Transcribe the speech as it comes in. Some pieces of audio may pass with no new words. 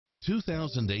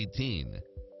2018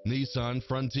 Nissan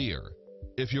Frontier.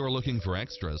 If you're looking for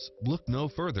extras, look no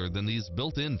further than these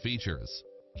built-in features: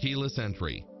 keyless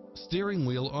entry, steering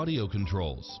wheel audio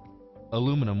controls,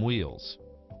 aluminum wheels,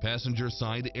 passenger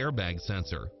side airbag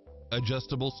sensor,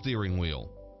 adjustable steering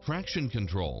wheel, traction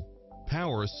control,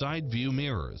 power side view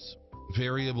mirrors,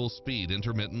 variable speed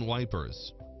intermittent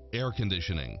wipers, air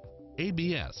conditioning,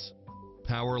 ABS,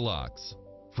 power locks,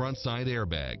 front side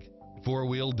airbag,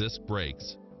 four-wheel disc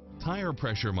brakes, tire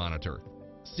pressure monitor,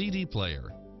 CD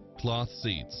player, cloth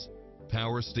seats,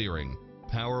 power steering,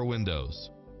 power windows,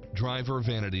 driver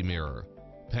vanity mirror,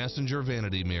 passenger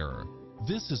vanity mirror.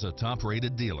 This is a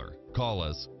top-rated dealer. Call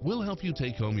us. We'll help you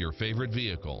take home your favorite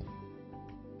vehicle.